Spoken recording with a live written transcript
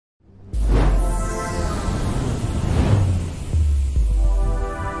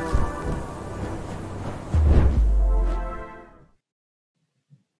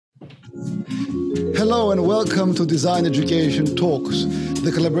Hello and welcome to Design Education Talks,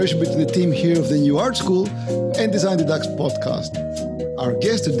 the collaboration between the team here of the New Art School and Design Deducts podcast. Our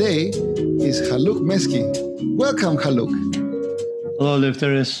guest today is Haluk Mesci. Welcome, Haluk. Hello,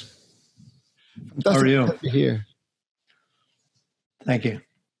 Lefteris. Fantastic How are you? to have you here. Thank you.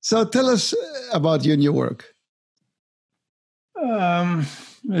 So tell us about your new work.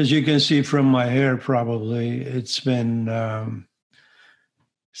 As you can see from my hair, probably, it's been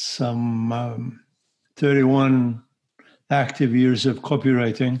some 31 active years of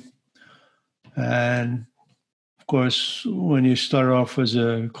copywriting. And of course, when you start off as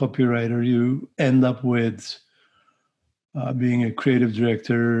a copywriter, you end up with being a creative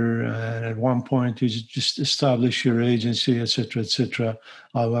director. And at one point, you just establish your agency, et cetera, et cetera.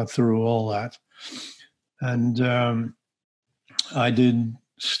 I went through all that. And I did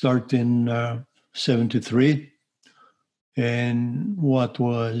start in 73 in what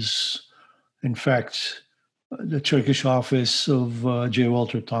was, in fact, the Turkish office of J.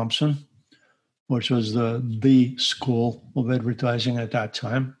 Walter Thompson, which was the school of advertising at that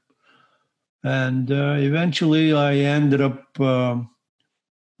time. And eventually I ended up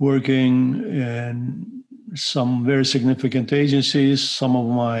working in some very significant agencies, some of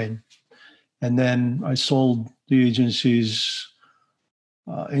mine. And then I sold the agencies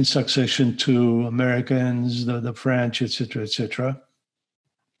in succession to Americans, the French, et cetera,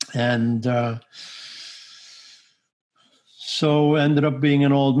 and so ended up being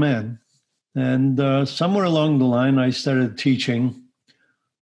an old man. And somewhere along the line, I started teaching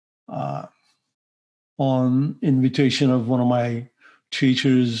on invitation of one of my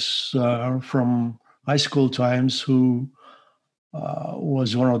teachers from high school times, who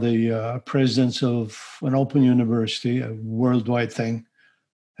was one of the presidents of an open university, a worldwide thing,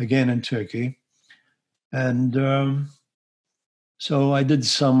 again in Turkey. And so I did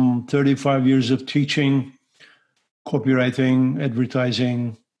some 35 years of teaching, copywriting,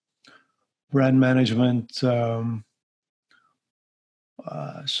 advertising, brand management, so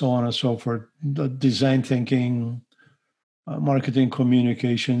on and so forth, design thinking, marketing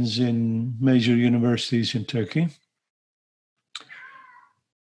communications in major universities in Turkey.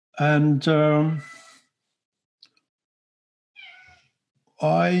 And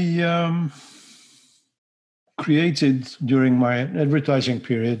I created during my advertising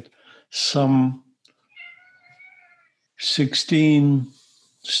period some 16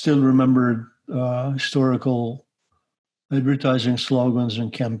 still remembered historical advertising slogans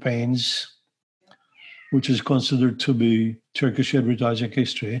and campaigns, which is considered to be Turkish advertising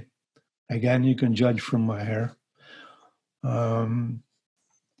history. Again, you can judge from my hair.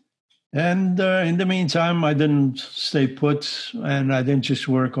 And in the meantime, I didn't stay put, and I didn't just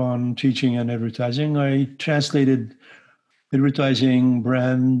work on teaching and advertising. I translated advertising,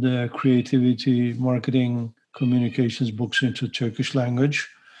 brand, creativity, marketing, communications books into Turkish language,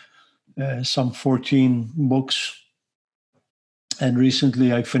 some 14 books. And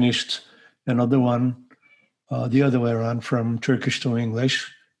recently I finished another one, the other way around, from Turkish to English,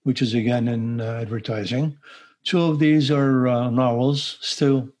 which is again in advertising. Two of these are novels,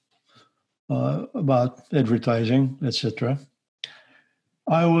 still about advertising, etc.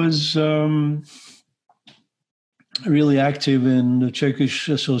 I was really active in the Turkish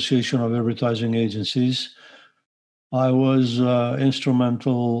Association of Advertising Agencies. I was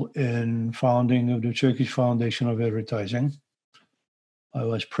instrumental in founding of the Turkish Foundation of Advertising. I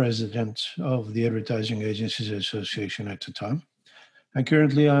was president of the Advertising Agencies Association at the time. And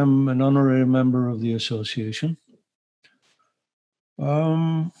currently I'm an honorary member of the association.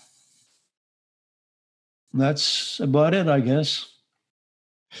 That's about it, I guess.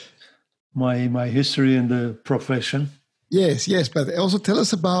 My history in the profession. Yes, but also tell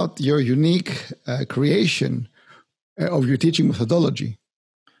us about your unique creation of your teaching methodology.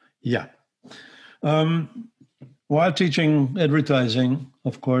 Yeah. While teaching advertising,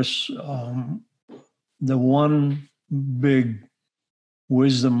 of course, the one big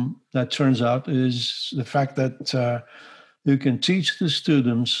wisdom that turns out is the fact that you can teach the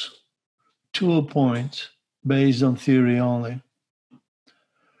students to a point based on theory only.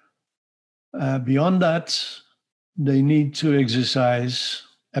 Beyond that, they need to exercise,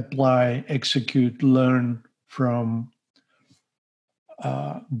 apply, execute, learn from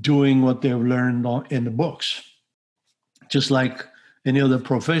doing what they've learned in the books. Just like any other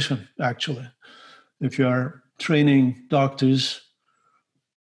profession, actually. If you are training doctors,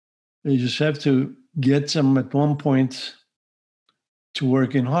 you just have to get them at one point to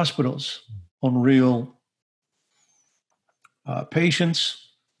work in hospitals on real patients,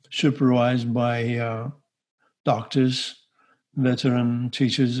 supervised by doctors, veteran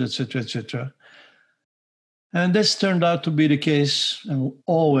teachers, etc., etc. And this turned out to be the case, and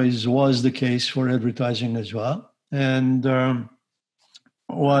always was the case for advertising as well. And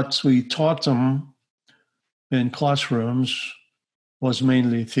what we taught them in classrooms was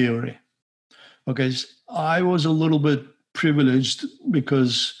mainly theory. Okay, I was a little bit privileged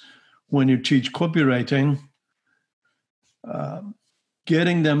because when you teach copywriting,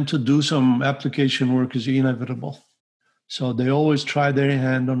 getting them to do some application work is inevitable. So they always try their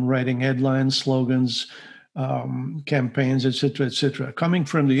hand on writing headlines, slogans, campaigns, etc., etc. Coming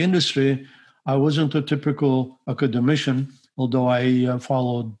from the industry, I wasn't a typical academician, although I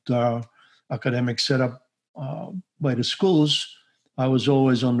followed academic setup by the schools. I was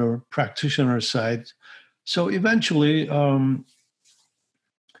always on the practitioner side. So eventually,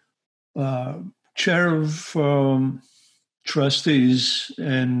 chair of trustees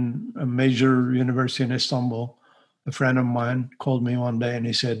in a major university in Istanbul, a friend of mine called me one day and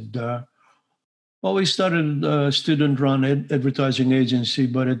he said, well, we started a student-run advertising agency,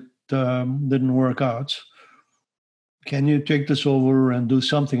 but it didn't work out. Can you take this over and do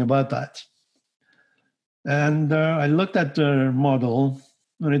something about that? And I looked at the model,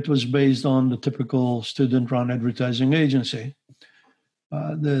 and it was based on the typical student-run advertising agency.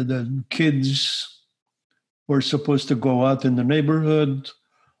 The kids were supposed to go out in the neighborhood,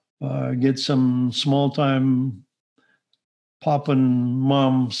 get some small-time pop and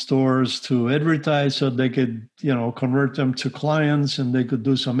mom stores to advertise so they could, convert them to clients and they could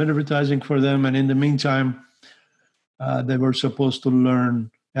do some advertising for them. And in the meantime, they were supposed to learn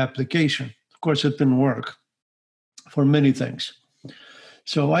application. Of course, it didn't work for many things.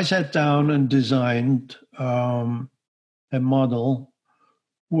 So I sat down and designed a model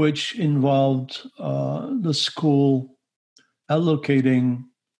which involved the school allocating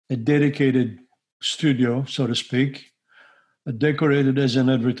a dedicated studio, so to speak, decorated as an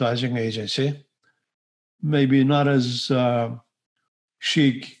advertising agency, maybe not as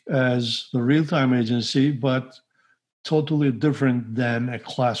chic as the real-time agency, but totally different than a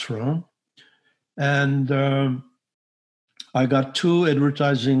classroom. And I got two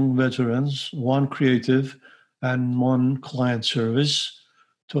advertising veterans, one creative and one client service,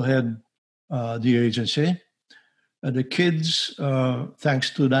 to head the agency. The kids, thanks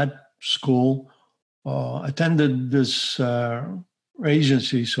to that school, attended this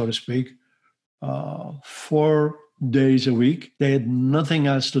agency, so to speak, 4 days a week. They had nothing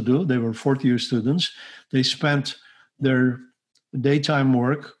else to do. They were fourth-year students. They spent their daytime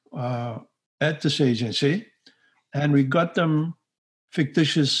work at this agency, and we got them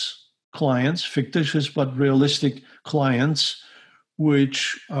fictitious clients, fictitious but realistic clients,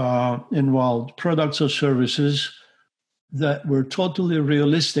 which involved products or services that were totally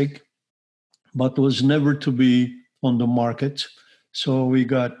realistic but was never to be on the market. So we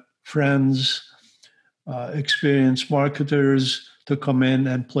got friends, experienced marketers to come in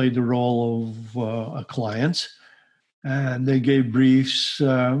and play the role of a client. And they gave briefs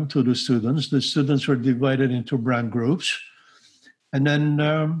to the students. The students were divided into brand groups. And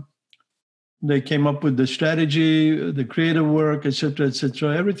then they came up with the strategy, the creative work, et cetera, et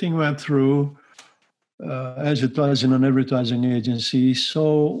cetera. Everything went through as it was in an advertising agency.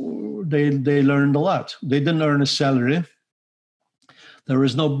 So they learned a lot. They didn't earn a salary. There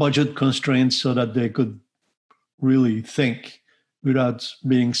was no budget constraints so that they could really think without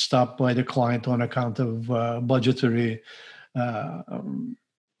being stopped by the client on account of budgetary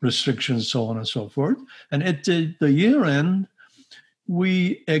restrictions, so on and so forth. And at the year end,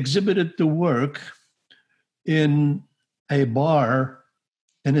 we exhibited the work in a bar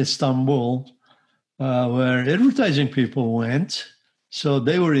in Istanbul where advertising people went. So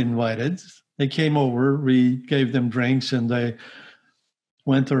they were invited. They came over, we gave them drinks, and they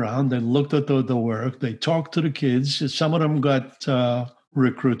went around, they looked at the work, they talked to the kids. Some of them got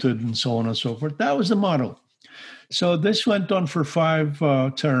recruited and so on and so forth. That was the model. So this went on for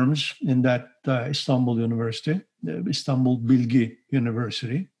 5 terms in that Istanbul University, Istanbul Bilgi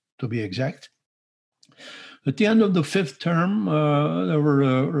University, to be exact. At the end of the 5th term, there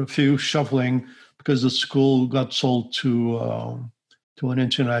were a few shuffling because the school got sold to an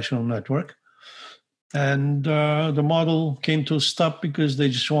international network. And the model came to a stop because they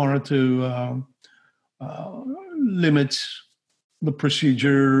just wanted to limit the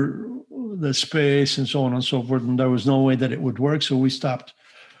procedure, the space, and so on and so forth. And there was no way that it would work, so we stopped.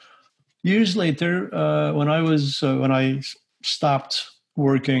 Years later, when I stopped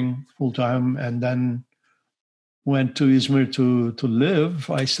working full time and then went to Izmir to live,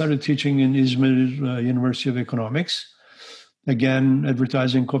 I started teaching in Izmir University of Economics. Again,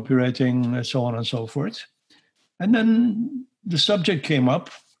 advertising, copywriting, and so on and so forth. And then the subject came up.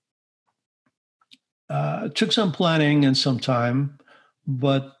 It took some planning and some time,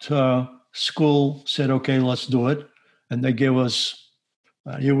 but school said, okay, let's do it. And they gave us,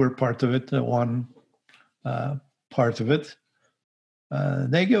 you were part of it, one part of it.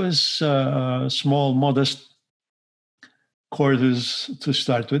 They gave us small, modest quarters to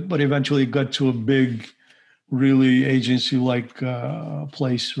start with, but eventually got to a big, really agency-like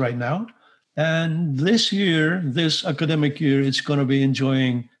place right now. And this year, this academic year, it's going to be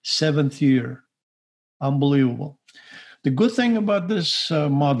enjoying 7th year. Unbelievable. The good thing about this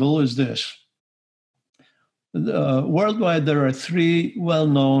model is this. Worldwide, there are 3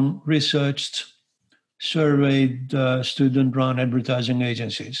 well-known, researched, surveyed, student-run advertising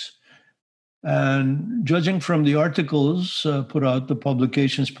agencies. And judging from the articles put out, the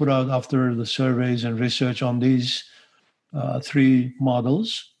publications put out after the surveys and research on these 3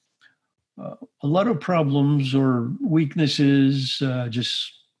 models, a lot of problems or weaknesses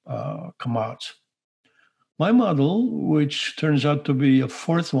just come out. My model, which turns out to be a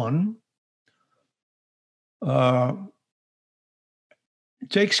 4th one,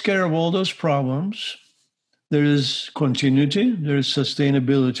 takes care of all those problems. There is continuity, there is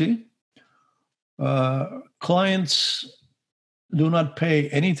sustainability. Clients do not pay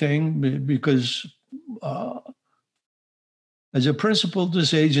anything because, as a principle,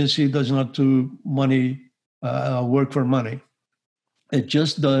 this agency does not do work for money. It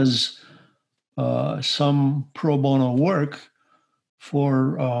just does some pro bono work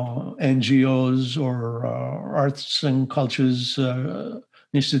for NGOs or arts and cultures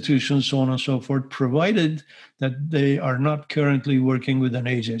institutions, so on and so forth, provided that they are not currently working with an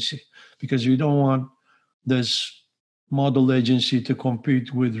agency, because we don't want this model agency to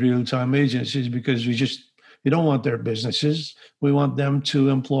compete with real-time agencies, because we don't want their businesses. We want them to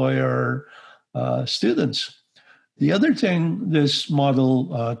employ our students. The other thing this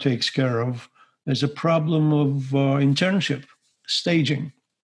model takes care of is a problem of internship, staging.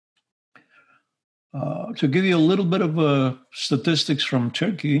 To give you a little bit of statistics from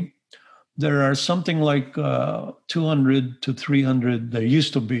Turkey, there are something like 200 to 300, there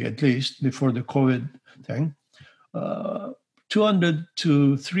used to be at least before the COVID thing, 200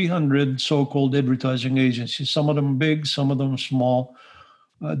 to 300 so-called advertising agencies, some of them big, some of them small.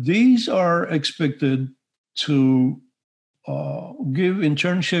 These are expected to give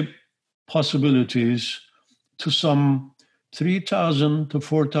internship possibilities to some 3,000 to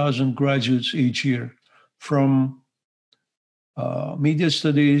 4,000 graduates each year from media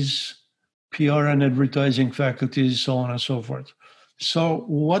studies, PR and advertising faculties, so on and so forth. So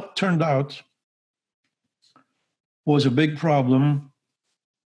what turned out was a big problem.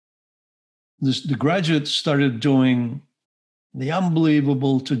 The graduates started doing the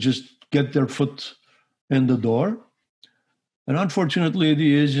unbelievable to just get their foot in the door. And unfortunately,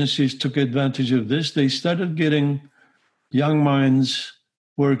 the agencies took advantage of this. They started getting young minds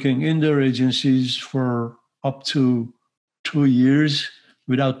working in their agencies for up to 2 years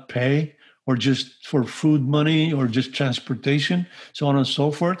without pay, or just for food money, or just transportation, so on and so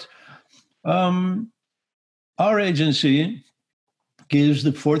forth. Our agency gives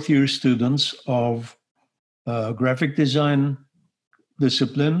the 4th-year students of graphic design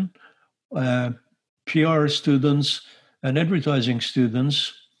discipline, PR students, and advertising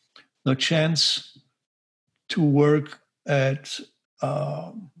students the chance to work at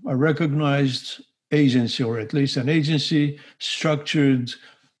a recognized agency, or at least an agency structured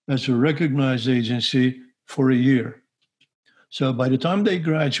as a recognized agency for a year. So by the time they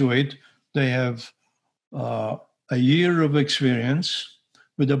graduate, they have a year of experience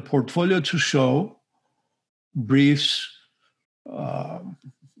with a portfolio to show, briefs,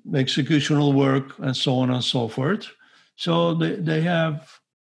 executional work, and so on and so forth. So they have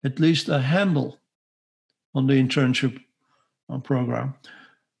at least a handle on the internship program.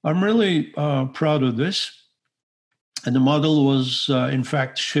 I'm really proud of this. And the model was, in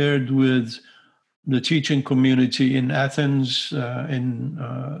fact, shared with the teaching community in Athens in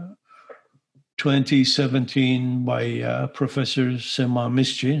 2017 by Professor Haluk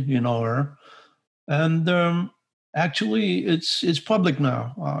Mesci, you know her. And actually, it's public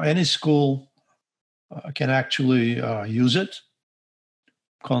now. Any school can actually use it,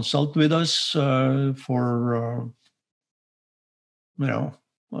 consult with us for,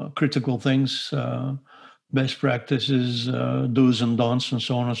 critical things, best practices, do's and don'ts, and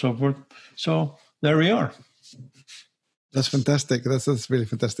so on and so forth. So there we are. That's fantastic. That's really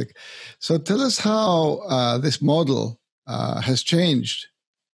fantastic. So tell us how this model has changed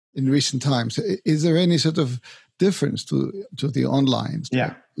in recent times. Is there any sort of difference to the online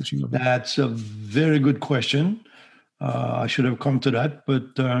teaching? That's a very good question. I should have come to that,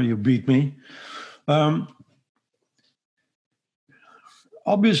 but you beat me.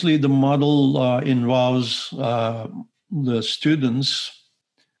 Obviously, the model involves the students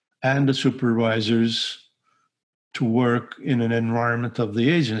and the supervisors to work in an environment of the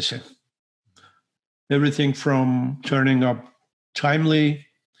agency. Everything from turning up timely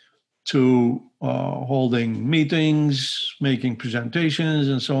to holding meetings, making presentations,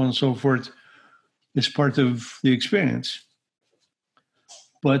 and so on and so forth is part of the experience.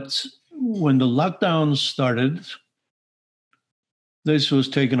 But when the lockdown started, this was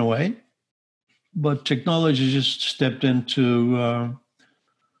taken away, but technology just stepped in to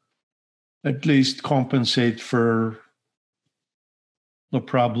at least compensate for the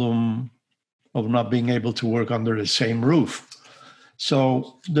problem of not being able to work under the same roof.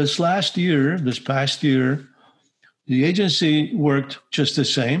 So this past year, the agency worked just the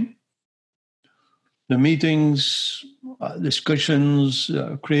same. The meetings, discussions,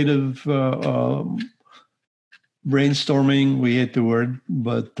 creative brainstorming, we hate the word,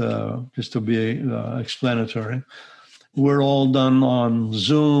 but just to be explanatory, we're all done on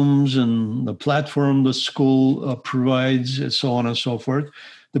Zooms and the platform the school provides, and so on and so forth.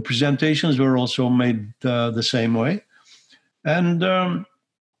 The presentations were also made the same way. And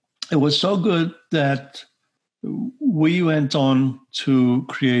it was so good that we went on to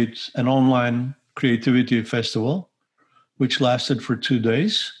create an online creativity festival, which lasted for 2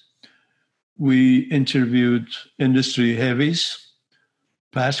 days. We interviewed industry heavies,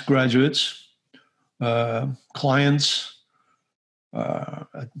 past graduates, clients,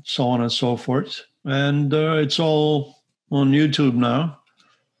 so on and so forth. And it's all on YouTube now.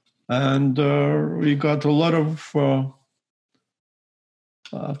 And we got a lot of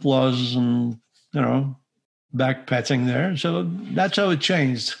applause and, back patting there. So that's how it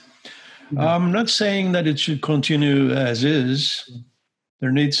changed. Mm-hmm. I'm not saying that it should continue as is.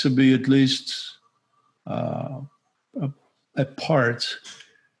 There needs to be at least a part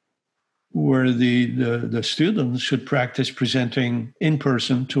where the students should practice presenting in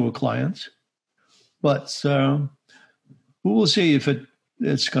person to a client. But we will see if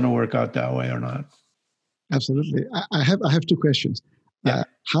it's going to work out that way or not. Absolutely. I have two questions. Yeah.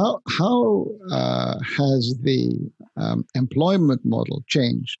 How has the employment model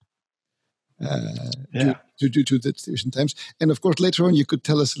changed due to the recent times? And of course, later on, you could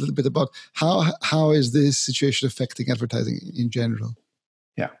tell us a little bit about how is this situation affecting advertising in general?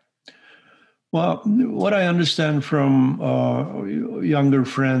 Yeah. Well, what I understand from younger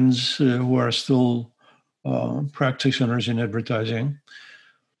friends who are still practitioners in advertising,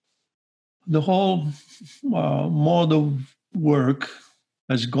 the whole mode of work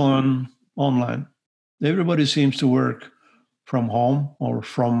has gone online. Everybody seems to work from home or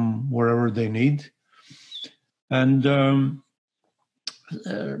from wherever they need. And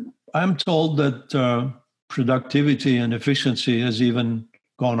I'm told that productivity and efficiency has even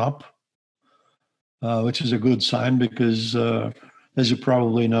gone up, which is a good sign because, as you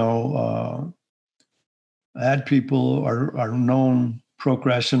probably know, ad people are known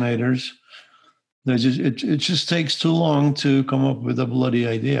procrastinators. It just takes too long to come up with a bloody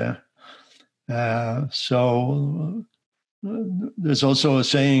idea. So there's also a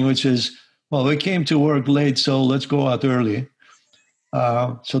saying which is, well, we came to work late, so let's go out early.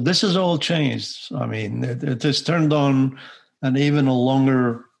 So this has all changed. I mean, it has turned on an even a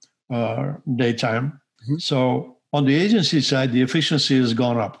longer daytime. Mm-hmm. So on the agency side, the efficiency has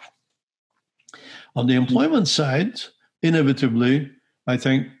gone up. On the employment side, inevitably, I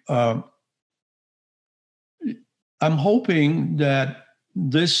think I'm hoping that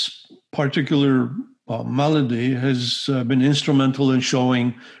this particular malady has been instrumental in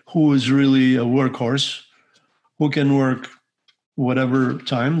showing who is really a workhorse, who can work whatever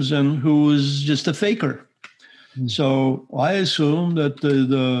times, and who is just a faker. Mm-hmm. So I assume that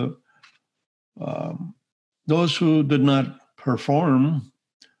those who did not perform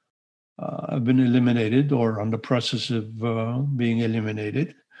have been eliminated or on the process of being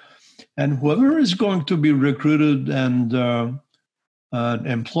eliminated. And whoever is going to be recruited and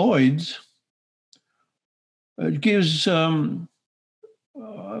employed, it gives,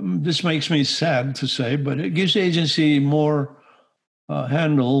 this makes me sad to say, but it gives the agency more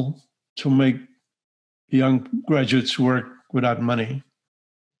handle to make young graduates work without money,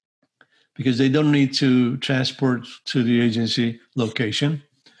 because they don't need to transport to the agency location.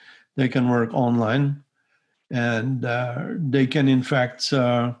 They can work online, and they can, in fact,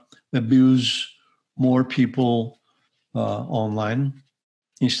 abuse more people online.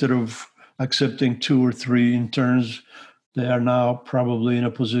 Instead of accepting 2 or 3 interns, they are now probably in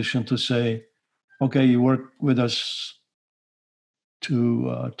a position to say, okay, you work with us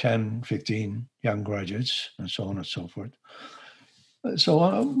to 10, 15 young graduates, and so on and so forth. So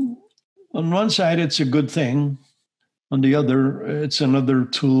on one side, it's a good thing. On the other, it's another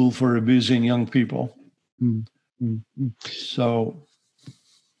tool for abusing young people. Mm, mm, mm. So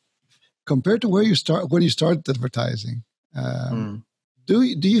compared to when you started advertising, do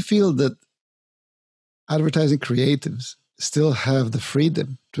you feel that advertising creatives still have the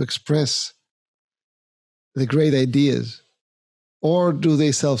freedom to express the great ideas, or do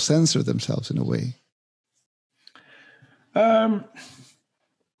they self-censor themselves in a way?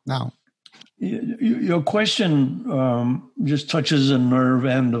 Now, your question just touches a nerve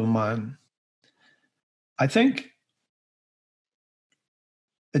end of mine. I think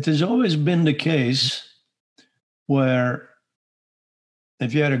it has always been the case where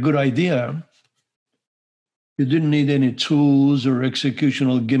if you had a good idea, you didn't need any tools or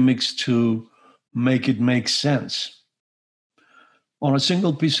executional gimmicks to make it make sense. On a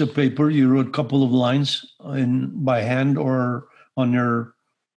single piece of paper, you wrote a couple of lines by hand or on your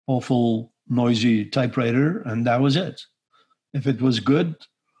awful noisy typewriter, and that was it. If it was good,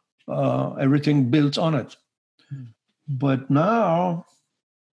 everything built on it. But now,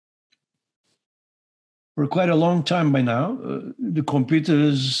 for quite a long time by now, the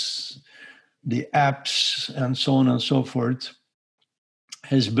computers, the apps, and so on and so forth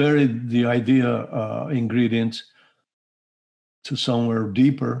has buried the idea ingredient to somewhere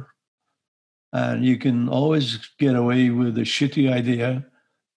deeper. And you can always get away with a shitty idea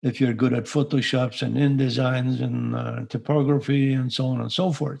if you're good at Photoshops and InDesigns and typography and so on and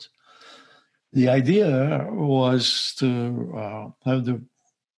so forth. The idea was to have the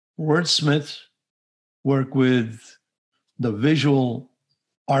wordsmith work with the visual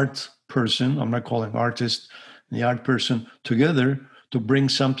art person, I'm not calling artist, the art person, together to bring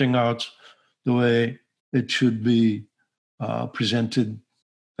something out the way it should be presented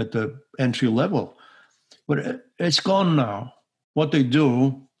at the entry level. But it's gone now. What they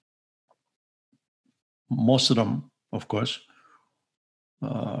do, most of them, of course,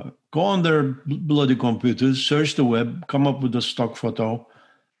 go on their bloody computers, search the web, come up with a stock photo,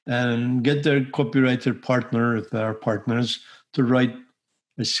 and get their copywriter partner, if they are partners, to write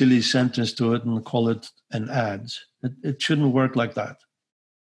a silly sentence to it and call it an ad. It shouldn't work like that.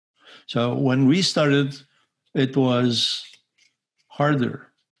 So when we started, it was harder.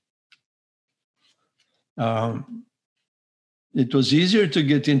 It was easier to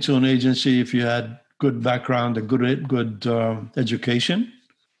get into an agency if you had good background, a good education,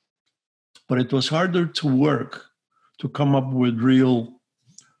 but it was harder to work, to come up with real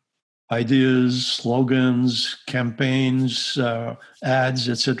ideas, slogans, campaigns, ads,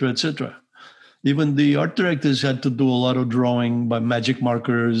 etc., etc. Even the art directors had to do a lot of drawing by magic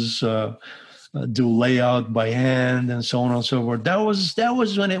markers, do layout by hand, and so on and so forth. That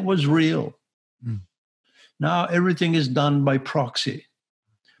was when it was real. Now everything is done by proxy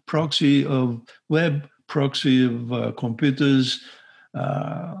of web, proxy of computers,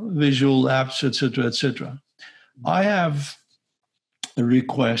 visual apps, etc., etc. I have a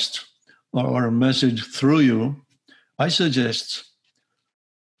request or a message through you. I suggest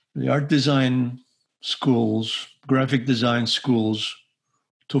the art design schools, graphic design schools,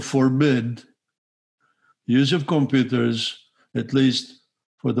 to forbid use of computers, at least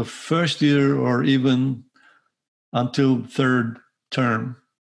for the first year or even until third term.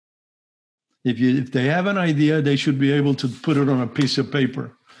 If they have an idea, they should be able to put it on a piece of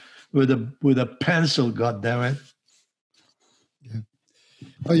paper with a pencil. God damn it! Yeah.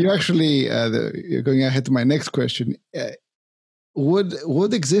 Well, you actually you're going ahead to my next question.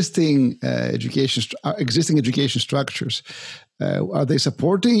 Would existing education structures are they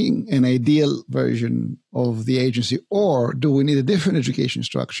supporting an ideal version of the agency, or do we need a different education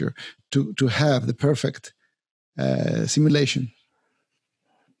structure to have the perfect simulation?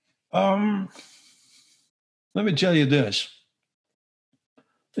 Let me tell you this.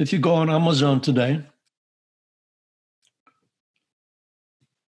 If you go on Amazon today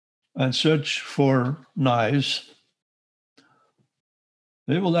and search for knives,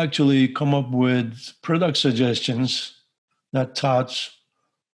 they will actually come up with product suggestions that touch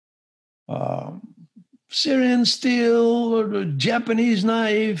Syrian steel or Japanese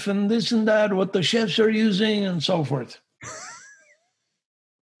knife and this and that, what the chefs are using and so forth.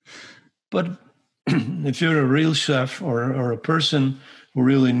 But if you're a real chef or a person who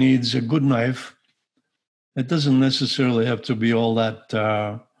really needs a good knife, it doesn't necessarily have to be all that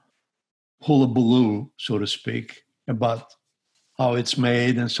hullabaloo, so to speak, about how it's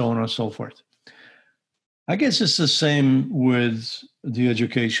made and so on and so forth. I guess it's the same with the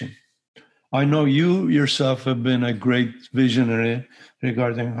education. I know you yourself have been a great visionary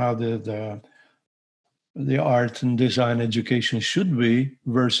regarding how the art and design education should be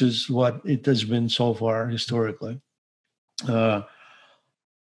versus what it has been so far historically. I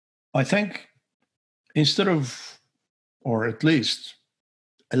think instead of, or at least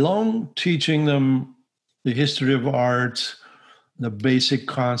along teaching them the history of art, the basic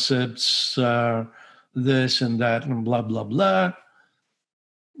concepts, this and that, and blah, blah, blah,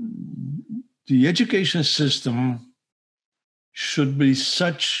 the education system should be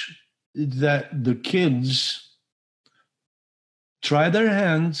such that the kids try their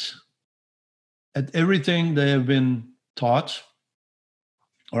hands at everything they have been taught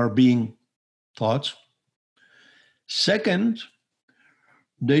or being taught. Second,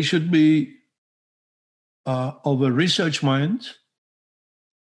 they should be of a research mind,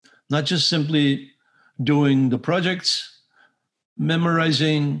 not just simply doing the projects,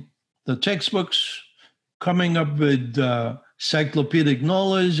 memorizing the textbooks, coming up with encyclopedic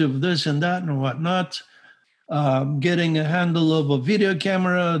knowledge of this and that and whatnot, getting a handle of a video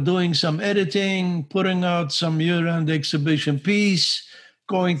camera, doing some editing, putting out some year-end exhibition piece,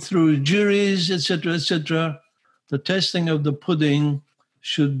 going through juries, etc., etc. The testing of the pudding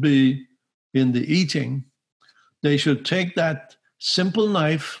should be in the eating. They should take that simple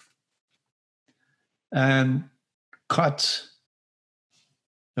knife and cut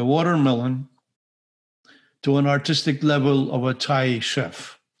a watermelon to an artistic level of a Thai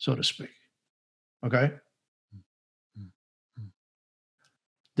chef, so to speak. Okay?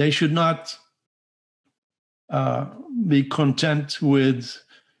 They should not be content with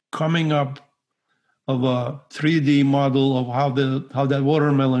coming up of a 3D model of how that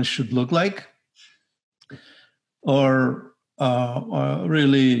watermelon should look like, or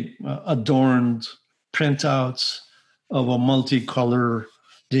really adorned printouts of a multicolor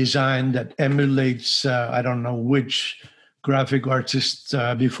design that emulates I don't know which graphic artist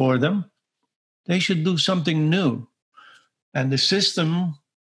before them. They should do something new, and the system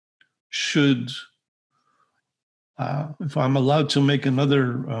should, if I'm allowed to make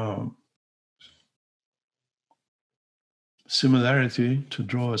another similarity, to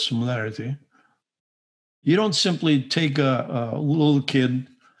draw a similarity, you don't simply take a little kid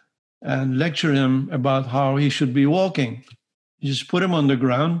and lecture him about how he should be walking. You just put him on the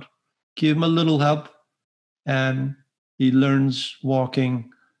ground, give him a little help, and he learns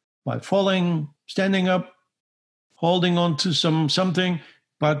walking by falling, standing up, holding on to something,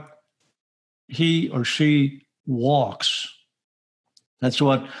 but he or she walks. That's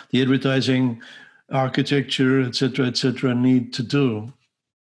what the advertising, architecture, et cetera, need to do.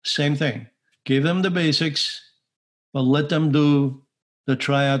 Same thing. Give them the basics, but let them do the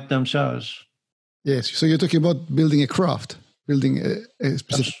tryout themselves. Yes. So you're talking about building a craft, building a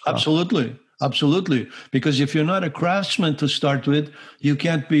specific craft. Absolutely. Because if you're not a craftsman to start with, you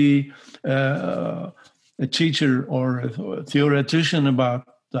can't be a teacher or a theoretician about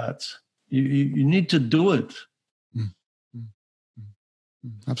that. You need to do it.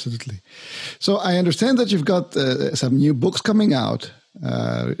 Absolutely. So I understand that you've got some new books coming out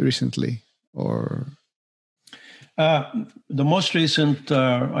recently, or the most recent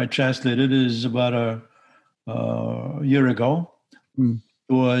I translated is about a year ago. It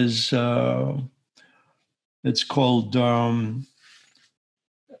was it's called.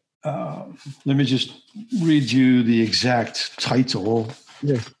 Let me just read you the exact title.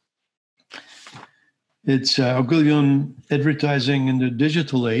 Yes. It's Ogilvy Advertising in the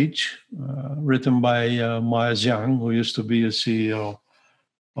Digital Age, written by Maya Zhang, who used to be a CEO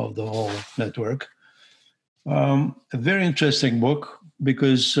of the whole network. A very interesting book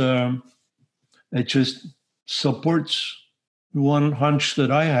because it just supports one hunch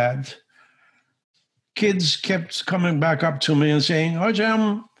that I had. Kids kept coming back up to me and saying,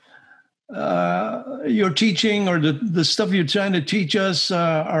 Ajam, your teaching or the stuff you're trying to teach us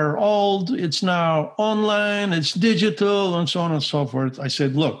are old. It's now online, it's digital, and so on and so forth. I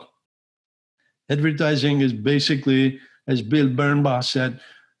said, look, advertising is basically, as Bill Bernbach said,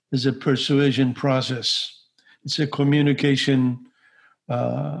 is a persuasion process. It's a communication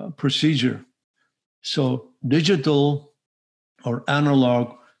procedure. So digital or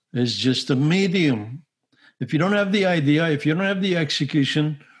analog is just a medium. If you don't have the idea, if you don't have the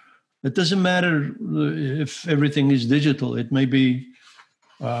execution, it doesn't matter if everything is digital. It may be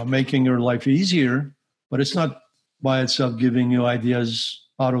making your life easier, but it's not by itself giving you ideas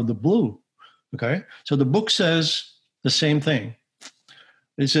out of the blue. Okay? So the book says the same thing.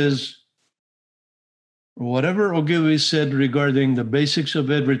 It says, whatever Ogilvy said regarding the basics of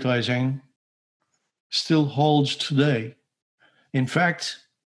advertising still holds today. In fact,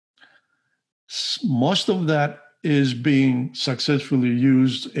 most of that is being successfully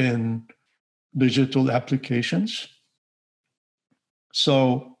used in digital applications.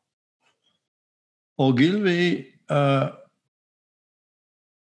 So Ogilvy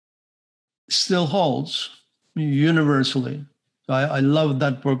still holds universally. I love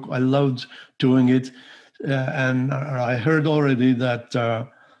that book. I loved doing it. And I heard already that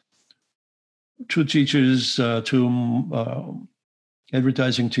two teachers, two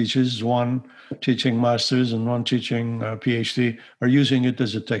advertising teachers, one teaching masters and one teaching PhD, are using it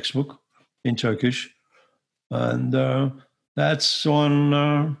as a textbook in Turkish. And that's one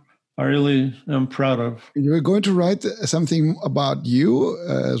I really am proud of. You're going to write something about you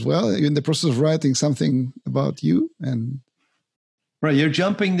as well. You're in the process of writing something about you, and right, you're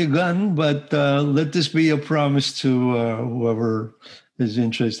jumping the gun, but let this be a promise to whoever is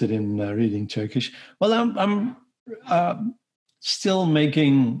interested in reading Turkish. Well, I'm still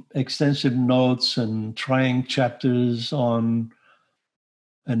making extensive notes and trying chapters on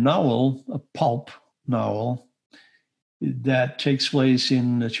a novel, a pulp novel, that takes place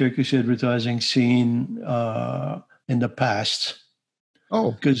in the Turkish advertising scene in the past.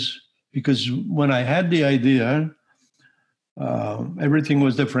 Oh, because when I had the idea, everything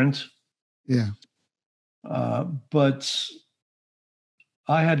was different. Yeah. But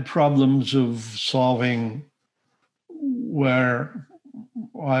I had problems of solving where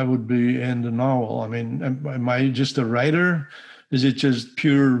I would be in the novel. I mean, am I just a writer? Is it just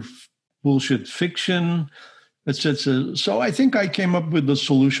pure bullshit fiction? So I think I came up with the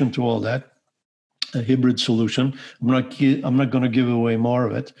solution to all that, a hybrid solution. I'm not going to give away more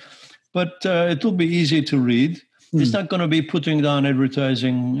of it, but it will be easy to read. It's not going to be putting down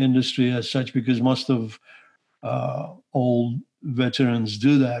advertising industry as such, because most of old veterans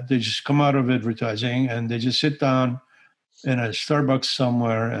do that. They just come out of advertising and they just sit down in a Starbucks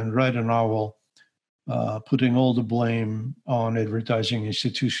somewhere and write a novel, putting all the blame on advertising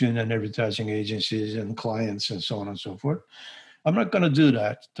institution and advertising agencies and clients and so on and so forth. I'm not going to do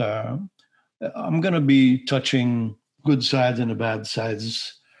that. I'm going to be touching good sides and the bad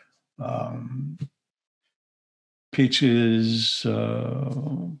sides, pitches.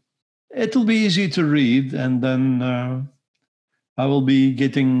 It'll be easy to read, and then I will be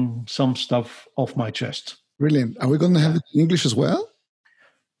getting some stuff off my chest. Brilliant. Are we going to have it in English as well?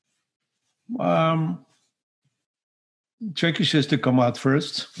 Turkish has to come out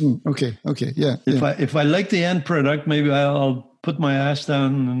first. Okay. Yeah. If I like the end product, maybe I'll put my ass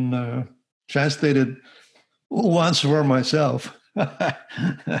down and translate it once for myself. How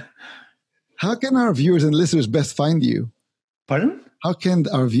can our viewers and listeners best find you? Pardon? How can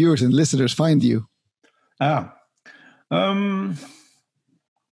our viewers and listeners find you?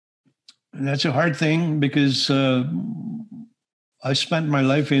 That's a hard thing, because I spent my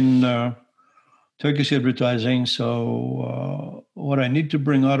life in Turkish advertising. So what I need to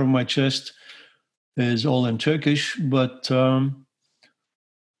bring out of my chest is all in Turkish. But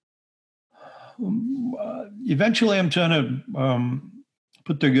eventually I'm trying to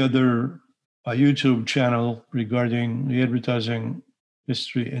put together a YouTube channel regarding the advertising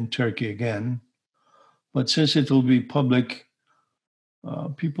history in Turkey again. But since it will be public,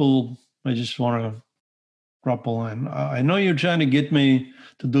 people, I just want to drop a line. I know you're trying to get me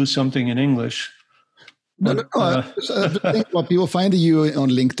to do something in English. No. I think what people find you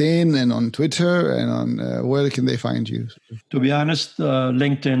on LinkedIn and on Twitter, and on where can they find you? To be honest,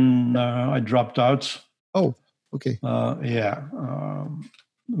 LinkedIn, I dropped out. Oh, okay. Yeah.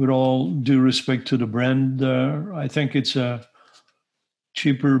 With all due respect to the brand, I think it's a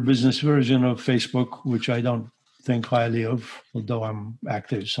cheaper business version of Facebook, which I don't think highly of, although I'm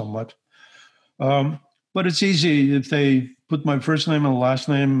active somewhat. But it's easy if they put my first name and last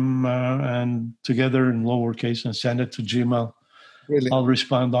name and together in lowercase and send it to Gmail. Brilliant. I'll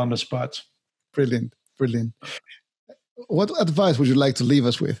respond on the spot. Brilliant. What advice would you like to leave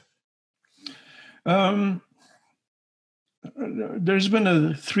us with? There's been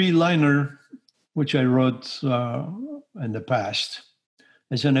a 3-liner which I wrote in the past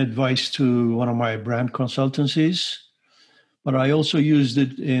as an advice to one of my brand consultancies, but I also used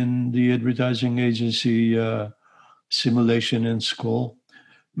it in the advertising agency simulation in school.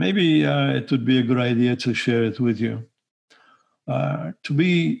 Maybe it would be a good idea to share it with you. To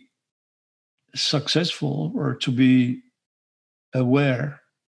be successful, or to be aware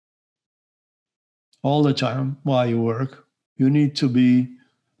all the time while you work, you need to be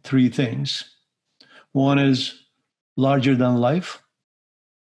 3 things. One is larger than life.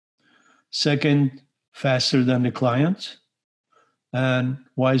 Second, faster than the client. And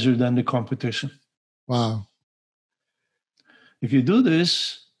wiser than the competition. Wow. If you do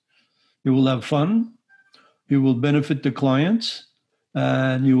this, You will have fun, you will benefit the clients,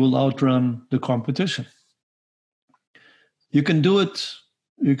 and you will outrun the competition. You can do it,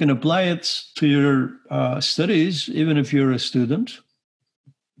 you can apply it to your studies, even if you're a student.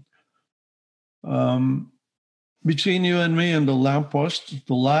 Between you and me and the lamppost,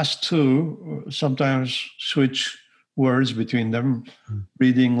 the last two sometimes switch words between them,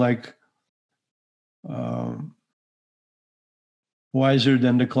 reading like wiser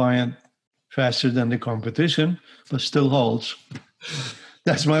than the client, faster than the competition, but still holds.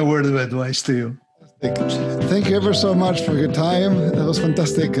 That's my word of advice to you. Thank you ever so much for your time. That was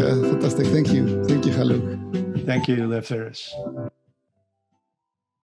fantastic. Fantastic. Thank you. Thank you, Haluk. Thank you, Lefteris.